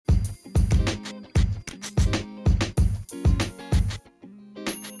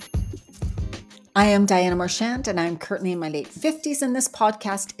I am Diana Marchand, and I'm currently in my late 50s, and this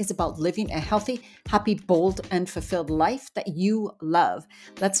podcast is about living a healthy, happy, bold, and fulfilled life that you love.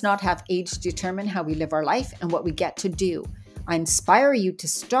 Let's not have age determine how we live our life and what we get to do. I inspire you to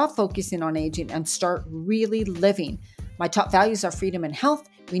stop focusing on aging and start really living. My top values are freedom and health.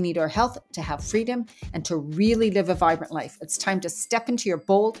 We need our health to have freedom and to really live a vibrant life. It's time to step into your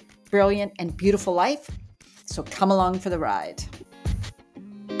bold, brilliant, and beautiful life. So come along for the ride.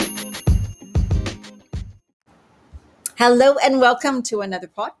 Hello and welcome to another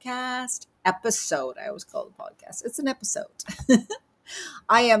podcast episode. I always call it a podcast. It's an episode.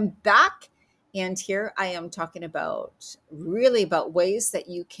 I am back, and here I am talking about ways that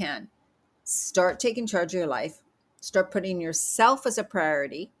you can start taking charge of your life, start putting yourself as a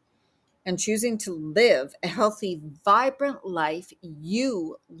priority, and choosing to live a healthy, vibrant life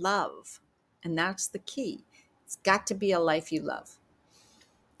you love. And that's the key. It's got to be a life you love.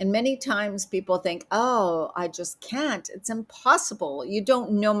 And many times people think, oh, I just can't. It's impossible. You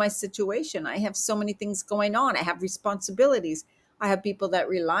don't know my situation. I have so many things going on. I have responsibilities. I have people that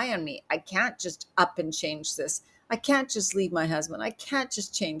rely on me. I can't just up and change this. I can't just leave my husband. I can't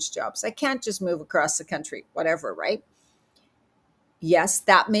just change jobs. I can't just move across the country, whatever, right? Yes,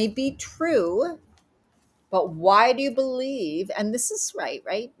 that may be true. But why do you believe, and this is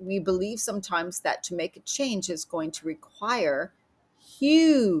right? We believe sometimes that to make a change is going to require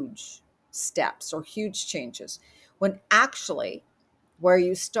huge steps or huge changes, when actually where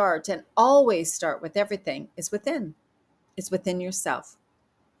you start and always start with everything is within. It's within yourself.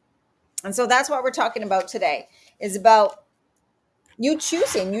 And so that's what we're talking about today, is about you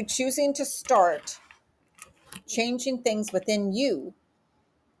choosing to start changing things within you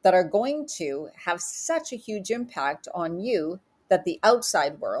that are going to have such a huge impact on you that the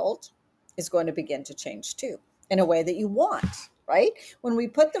outside world is going to begin to change too, in a way that you want, right? When we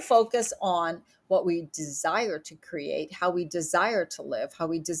put the focus on what we desire to create, how we desire to live, how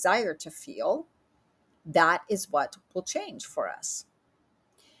we desire to feel, that is what will change for us.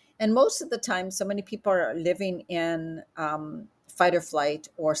 And most of the time, so many people are living in fight or flight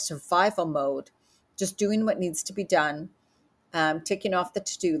or survival mode, just doing what needs to be done, ticking off the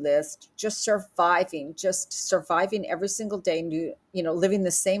to-do list, just surviving every single day, living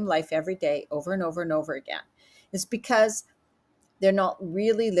the same life every day over and over and over again, is because they're not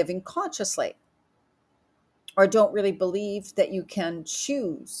really living consciously, or don't really believe that you can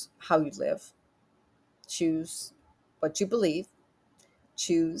choose how you live, choose what you believe,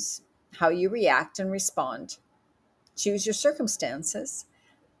 choose how you react and respond, choose your circumstances,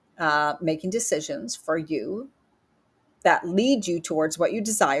 making decisions for you that lead you towards what you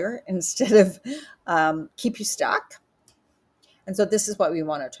desire instead of keep you stuck. And so this is what we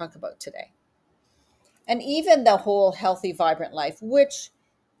want to talk about today. And even the whole healthy, vibrant life, which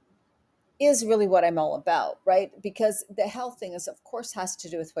is really what I'm all about, right? Because the health thing is, of course, has to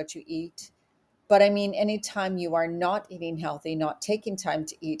do with what you eat. But I mean, anytime you are not eating healthy, not taking time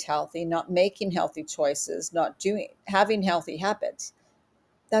to eat healthy, not making healthy choices, having healthy habits,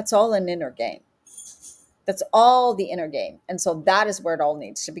 that's all an inner game. That's all the inner game. And so that is where it all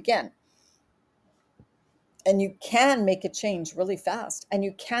needs to begin. And you can make a change really fast, and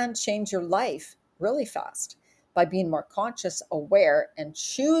you can change your life really fast by being more conscious, aware, and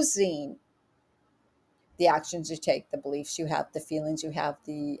choosing the actions you take, the beliefs you have, the feelings you have,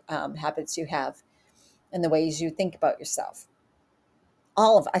 the habits you have, and the ways you think about yourself.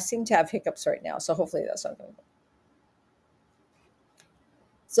 I seem to have hiccups right now, so hopefully that's not going to.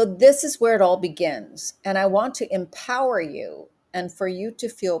 So this is where it all begins. And I want to empower you and for you to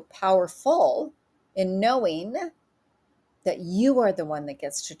feel powerful in knowing that you are the one that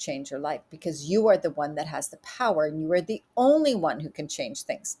gets to change your life, because you are the one that has the power, and you are the only one who can change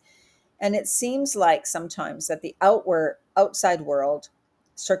things. And it seems like sometimes that the outside world,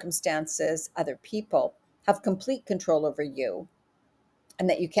 circumstances, other people have complete control over you, and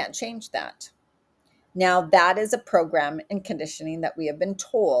that you can't change that. Now, that is a program and conditioning that we have been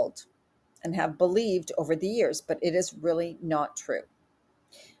told and have believed over the years, but it is really not true.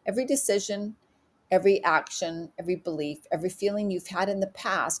 Every decision, every action, every belief, every feeling you've had in the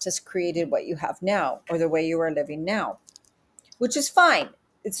past has created what you have now, or the way you are living now, which is fine.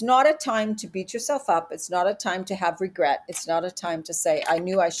 It's not a time to beat yourself up. It's not a time to have regret. It's not a time to say, I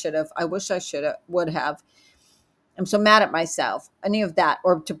knew I should have. I wish I would have. I'm so mad at myself. Any of that,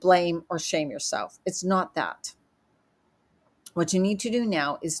 or to blame or shame yourself. It's not that. What you need to do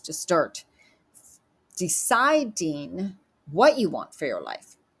now is to start deciding what you want for your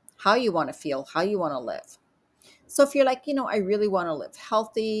life, how you want to feel, how you want to live. So if you're like, I really want to live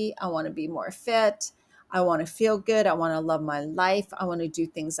healthy, I want to be more fit, I want to feel good. I want to love my life. I want to do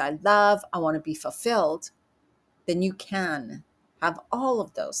things I love. I want to be fulfilled. Then you can have all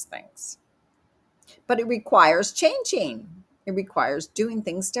of those things. But it requires changing. It requires doing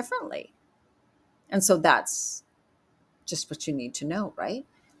things differently. And so that's just what you need to know, right?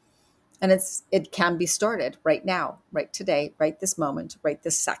 And it can be started right now, right today, right this moment, right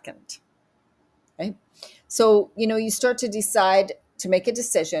this second. Right? So, you start to decide to make a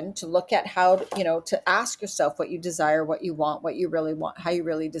decision, to look at how, to ask yourself what you desire, what you really want, how you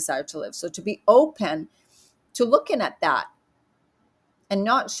really desire to live. So to be open to looking at that and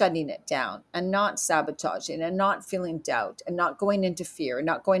not shutting it down and not sabotaging and not feeling doubt and not going into fear and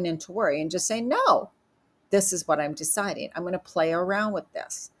not going into worry and just saying, no, this is what I'm deciding. I'm going to play around with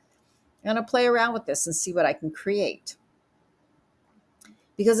this. I'm going to play around with this and see what I can create.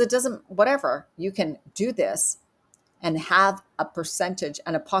 Because it doesn't, whatever, you can do this and have a percentage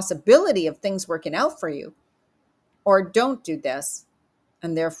and a possibility of things working out for you, or don't do this,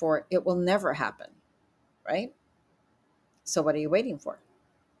 and therefore it will never happen, right? So what are you waiting for?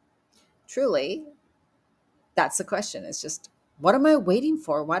 Truly, that's the question. It's just, what am I waiting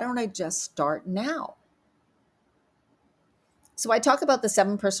for? Why don't I just start now? So I talk about the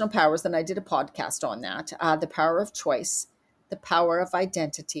 7 personal powers, and I did a podcast on that. The power of choice, the power of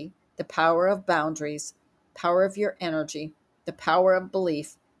identity, the power of boundaries, power of your energy, the power of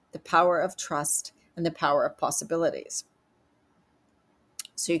belief, the power of trust, and the power of possibilities.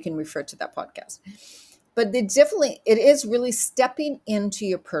 So you can refer to that podcast. But it is really stepping into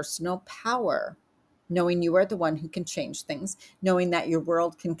your personal power, knowing you are the one who can change things, knowing that your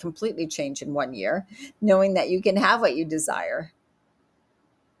world can completely change in 1 year, knowing that you can have what you desire.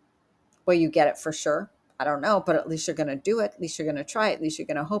 Will you get it for sure? I don't know, but at least you're going to do it. At least you're going to try it. At least you're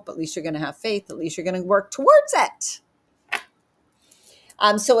going to hope. At least you're going to have faith. At least you're going to work towards it.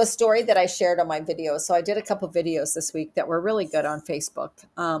 So a story that I shared on my video. So I did a couple videos this week that were really good on Facebook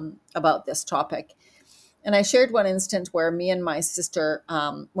about this topic. And I shared one instance where me and my sister,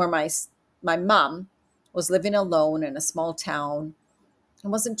 where my mom was living alone in a small town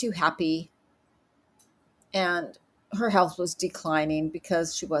and wasn't too happy. And her health was declining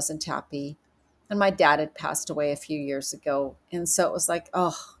because she wasn't happy. And my dad had passed away a few years ago. And so it was like,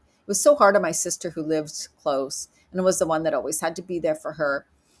 oh, it was so hard on my sister who lived close and was the one that always had to be there for her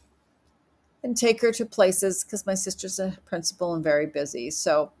and take her to places because my sister's a principal and very busy.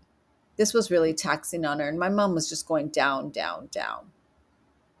 So this was really taxing on her. And my mom was just going down, down, down.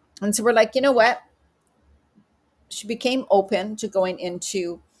 And so we're like, you know what? She became open to going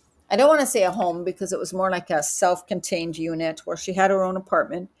into, I don't want to say a home because it was more like a self-contained unit where she had her own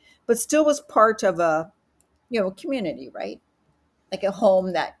apartment, but still was part of a, community, right? Like a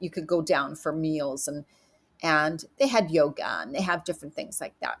home that you could go down for meals and they had yoga and they have different things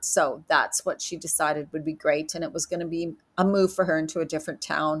like that. So that's what she decided would be great. And it was going to be a move for her into a different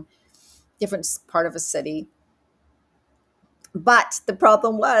town, different part of a city. But the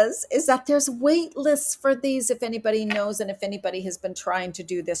problem is that there's wait lists for these. If anybody knows, and if anybody has been trying to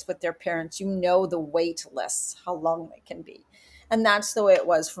do this with their parents, the wait lists, how long they can be. And that's the way it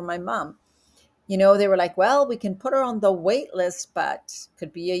was for my mom. They were like, well, we can put her on the wait list, but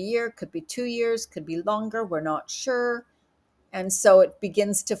could be a year, could be 2 years, could be longer. We're not sure. And so it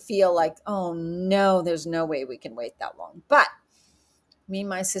begins to feel like, oh no, there's no way we can wait that long. But me and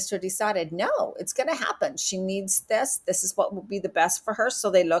my sister decided, no, it's going to happen. She needs this. This is what will be the best for her.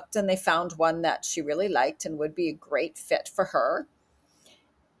 So they looked and they found one that she really liked and would be a great fit for her.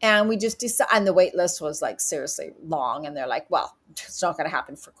 And we just decided, and the wait list was like seriously long. And they're like, well, it's not going to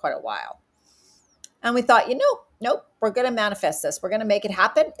happen for quite a while. And we thought, nope, we're going to manifest this. We're going to make it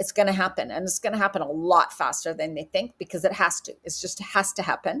happen. It's going to happen. And it's going to happen a lot faster than they think because it has to. It has to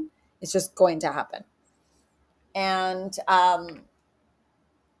happen. It's just going to happen. And,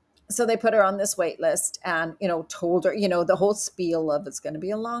 so they put her on this wait list and, told her, the whole spiel of it's going to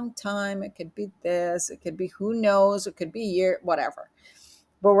be a long time. It could be this, it could be who knows, it could be a year, whatever.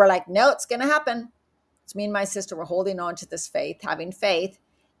 But we're like, no, it's going to happen. So me and my sister were holding on to this faith, having faith.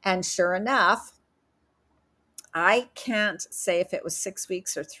 And sure enough, I can't say if it was 6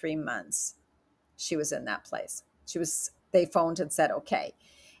 weeks or 3 months, she was in that place. They phoned and said, okay.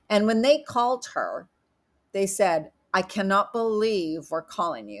 And when they called her, they said, I cannot believe we're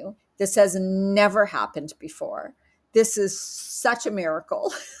calling you. This has never happened before. This is such a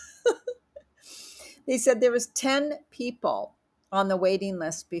miracle. They said there was 10 people on the waiting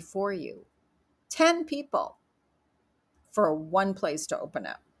list before you. 10 people for one place to open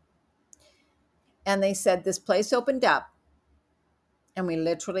up. And they said this place opened up and we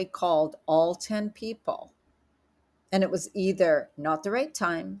literally called all 10 people. And it was either not the right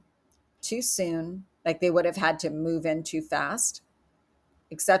time, too soon, like they would have had to move in too fast,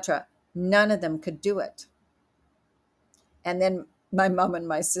 etc. None of them could do it. And then my mom and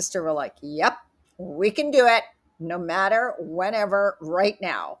my sister were like, yep, we can do it no matter, whenever, right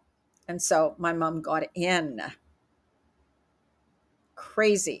now. And so my mom got in.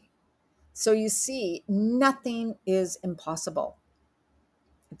 Crazy. So you see, nothing is impossible.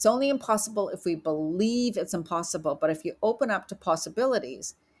 It's only impossible if we believe it's impossible. But if you open up to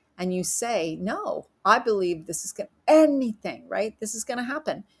possibilities and you say, no, I believe this is going to, anything, right? This is going to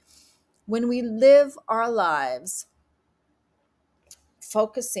happen. When we live our lives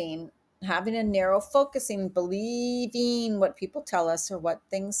focusing, having a narrow focusing, believing what people tell us or what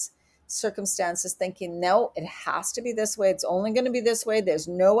things, circumstances, thinking, no, it has to be this way. It's only going to be this way. There's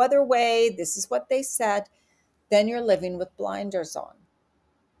no other way. This is what they said. Then you're living with blinders on.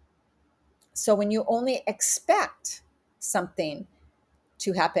 So when you only expect something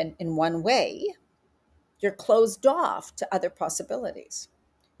to happen in one way, you're closed off to other possibilities.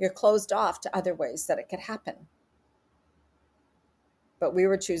 You're closed off to other ways that it could happen. But we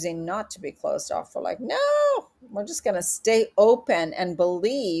were choosing not to be closed off. We're like, no, we're just going to stay open and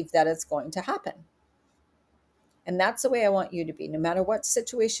believe that it's going to happen. And that's the way I want you to be, no matter what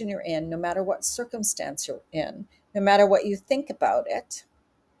situation you're in, no matter what circumstance you're in, no matter what you think about it,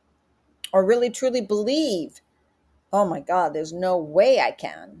 or really truly believe, oh my God, there's no way I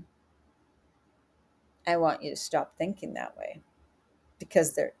can. I want you to stop thinking that way,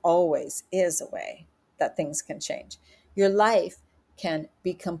 because there always is a way that things can change. Your life can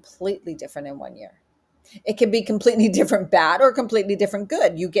be completely different in 1 year. It can be completely different bad or completely different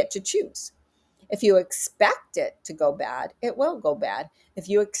good. You get to choose. If you expect it to go bad, it will go bad. If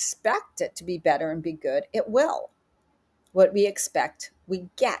you expect it to be better and be good, it will. What we expect, we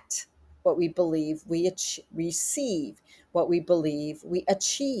get. What we believe, we receive. What we believe, we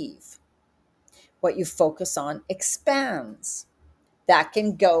achieve. What you focus on expands. That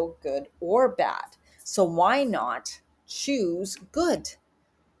can go good or bad. So why not choose good?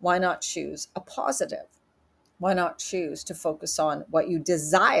 Why not choose a positive? Why not choose to focus on what you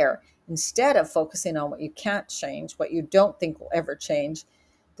desire instead of focusing on what you can't change, what you don't think will ever change,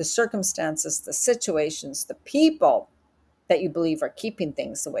 the circumstances, the situations, the people that you believe are keeping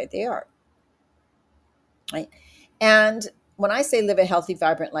things the way they are, right? And when I say live a healthy,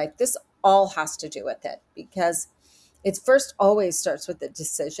 vibrant life, this all has to do with it, because it first always starts with a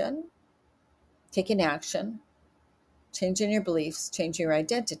decision, taking action, changing your beliefs, changing your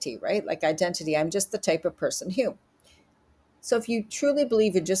identity, right? Like identity, I'm just the type of person who. So if you truly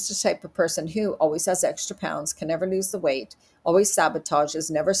believe you're just the type of person who always has extra pounds, can never lose the weight, always sabotages,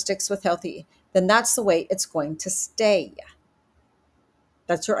 never sticks with healthy, then that's the way it's going to stay.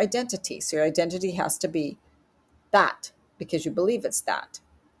 That's your identity. So your identity has to be that, because you believe it's that.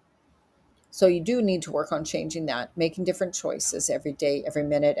 So you do need to work on changing that, making different choices every day, every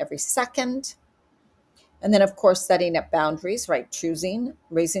minute, every second. And then, of course, setting up boundaries, right? Choosing,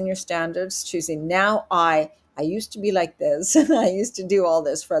 raising your standards, choosing. Now I used to be like this, and I used to do all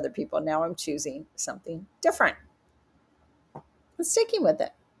this for other people. Now I'm choosing something different. And sticking with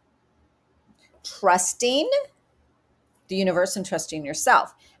it. Trusting the universe and trusting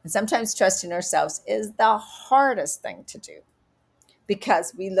yourself. And sometimes trusting ourselves is the hardest thing to do,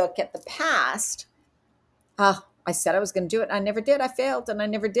 because we look at the past. I said I was going to do it. I never did. I failed and I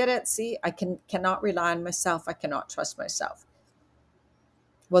never did it. See, I cannot rely on myself. I cannot trust myself.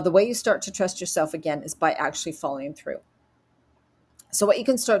 Well, the way you start to trust yourself again is by actually following through. So what you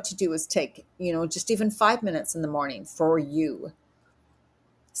can start to do is take, just even 5 minutes in the morning for you,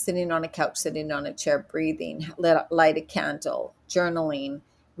 sitting on a couch, sitting on a chair, breathing, light a candle, journaling,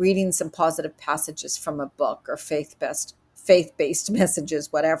 reading some positive passages from a book or faith-based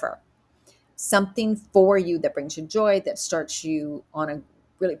messages, whatever. Something for you that brings you joy, that starts you on a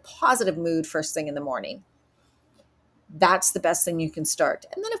really positive mood first thing in the morning. That's the best thing you can start.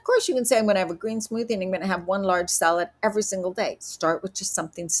 And then, of course, you can say, I'm going to have a green smoothie and I'm going to have one large salad every single day. Start with just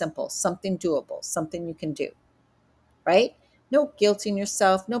something simple, something doable, something you can do, right? No guilting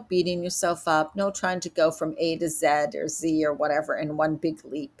yourself, no beating yourself up, no trying to go from A to Z or Z or whatever in one big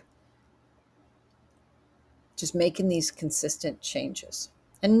leap. Just making these consistent changes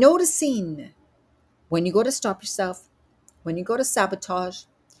and noticing when you go to stop yourself, when you go to sabotage,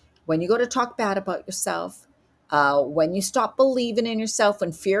 when you go to talk bad about yourself, when you stop believing in yourself,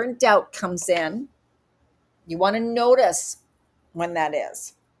 when fear and doubt comes in. You want to notice when that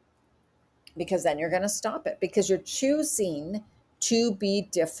is, because then you're going to stop it, because you're choosing to be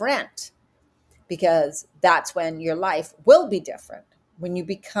different, because that's when your life will be different, when you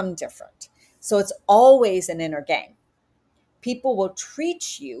become different. So it's always an inner game. People will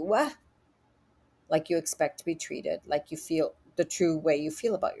treat you like you expect to be treated, like you feel the true way you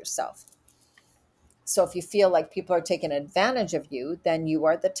feel about yourself. So if you feel like people are taking advantage of you, then you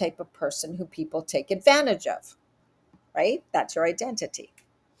are the type of person who people take advantage of, right? That's your identity.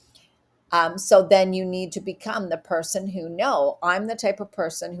 So then you need to become the person who, no, I'm the type of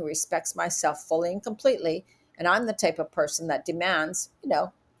person who respects myself fully and completely. And I'm the type of person that demands,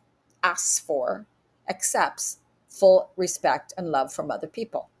 asks for, accepts full respect and love from other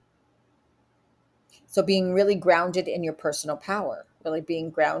people. So being really grounded in your personal power, really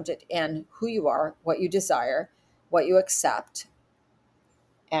being grounded in who you are, what you desire, what you accept,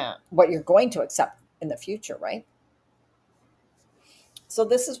 and what you're going to accept in the future, right? So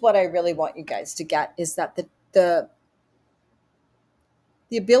this is what I really want you guys to get, is that the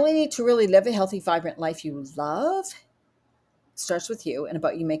ability to really live a healthy, vibrant life you love starts with you and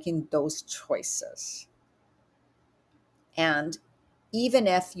about you making those choices. And even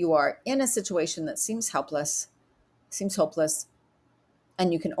if you are in a situation that seems hopeless,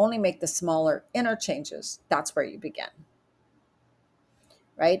 and you can only make the smaller inner changes, that's where you begin,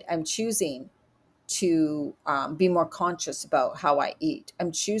 right? I'm choosing to be more conscious about how I eat.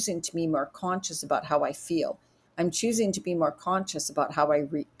 I'm choosing to be more conscious about how I feel. I'm choosing to be more conscious about how I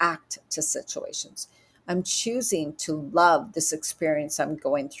react to situations. I'm choosing to love this experience I'm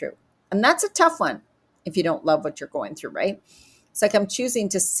going through. And that's a tough one if you don't love what you're going through, right? It's like I'm choosing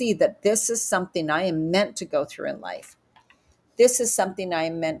to see that this is something I am meant to go through in life. This is something I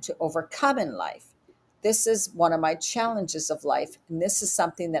am meant to overcome in life. This is one of my challenges of life. And this is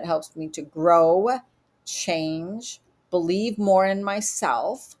something that helps me to grow, change, believe more in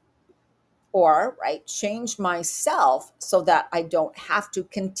myself, or, right, change myself so that I don't have to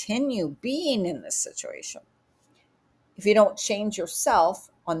continue being in this situation. If you don't change yourself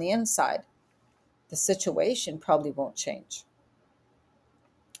on the inside, the situation probably won't change.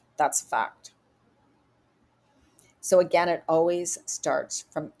 That's a fact. So again, it always starts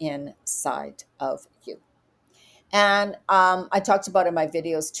from inside of you. And I talked about in my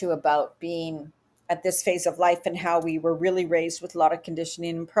videos too about being at this phase of life and how we were really raised with a lot of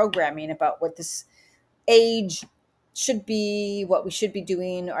conditioning and programming about what this age should be, what we should be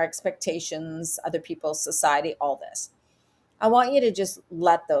doing, our expectations, other people's society, all this. I want you to just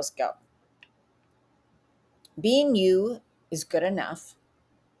let those go. Being you is good enough.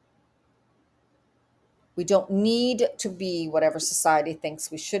 We don't need to be whatever society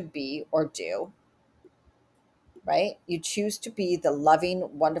thinks we should be or do, right? You choose to be the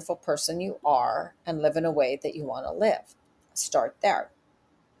loving, wonderful person you are and live in a way that you want to live. Start there.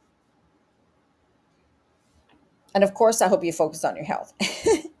 And of course, I hope you focus on your health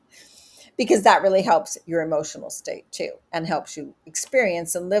because that really helps your emotional state too and helps you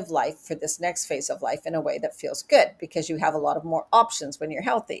experience and live life for this next phase of life in a way that feels good because you have a lot of more options when you're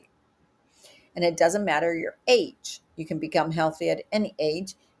healthy. And it doesn't matter your age. You can become healthy at any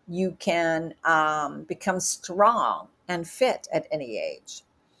age. You can become strong and fit at any age.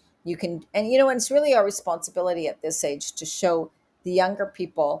 You can, and it's really our responsibility at this age to show the younger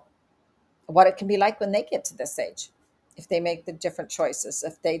people what it can be like when they get to this age. If they make the different choices,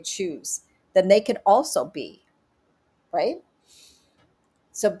 if they choose, then they can also be, right?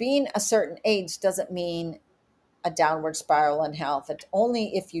 So being a certain age doesn't mean a downward spiral in health. It's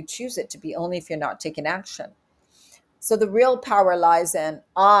only if you choose it to be, only if you're not taking action. So the real power lies in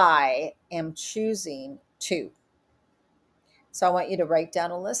I am choosing to. So I want you to write down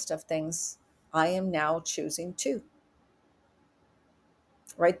a list of things I am now choosing to.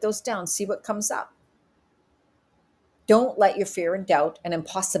 Write those down, see what comes up. Don't let your fear and doubt and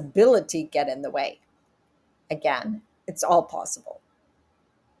impossibility get in the way. Again, it's all possible.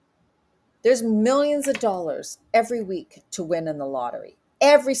 There's millions of dollars every week to win in the lottery.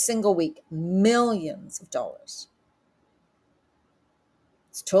 Every single week, millions of dollars.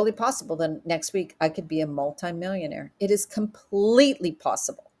 It's totally possible that next week I could be a multimillionaire. It is completely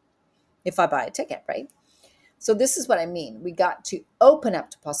possible if I buy a ticket, right? So this is what I mean. We got to open up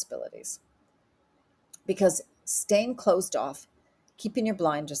to possibilities because staying closed off, keeping your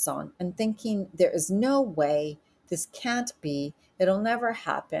blinders on and thinking there is no way, this can't be, it'll never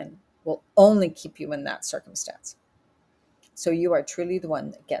happen, will only keep you in that circumstance. So you are truly the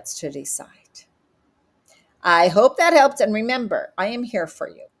one that gets to decide. I hope that helped. And remember, I am here for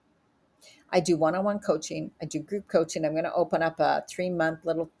you. I do one-on-one coaching. I do group coaching. I'm going to open up a 3-month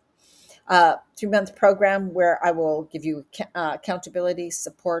program where I will give you accountability,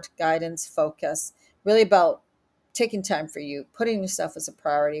 support, guidance, focus, really about taking time for you, putting yourself as a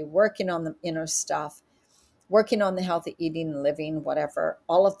priority, working on the inner stuff, working on the healthy eating and living, whatever,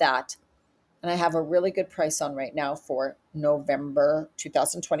 all of that. And I have a really good price on right now for November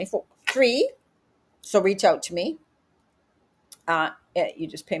 2023. So reach out to me. You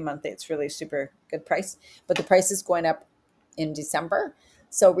just pay monthly. It's really super good price, but the price is going up in December.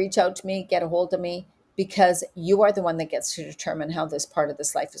 So reach out to me, get a hold of me, because you are the one that gets to determine how this part of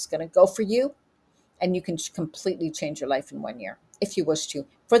this life is going to go for you. And you can completely change your life in 1 year if you wish to,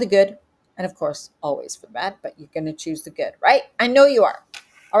 for the good. And of course, always for the bad, but you're going to choose the good, right? I know you are.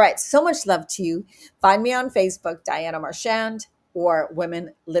 All right. So much love to you. Find me on Facebook, Diana Marchand, or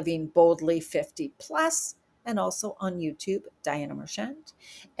Women Living Boldly 50 Plus, and also on YouTube, Diana Marchand.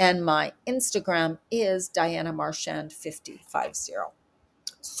 And my Instagram is Diana Marchand 5050.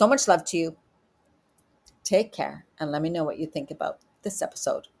 So much love to you. Take care and let me know what you think about this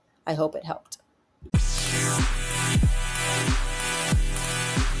episode. I hope it helped.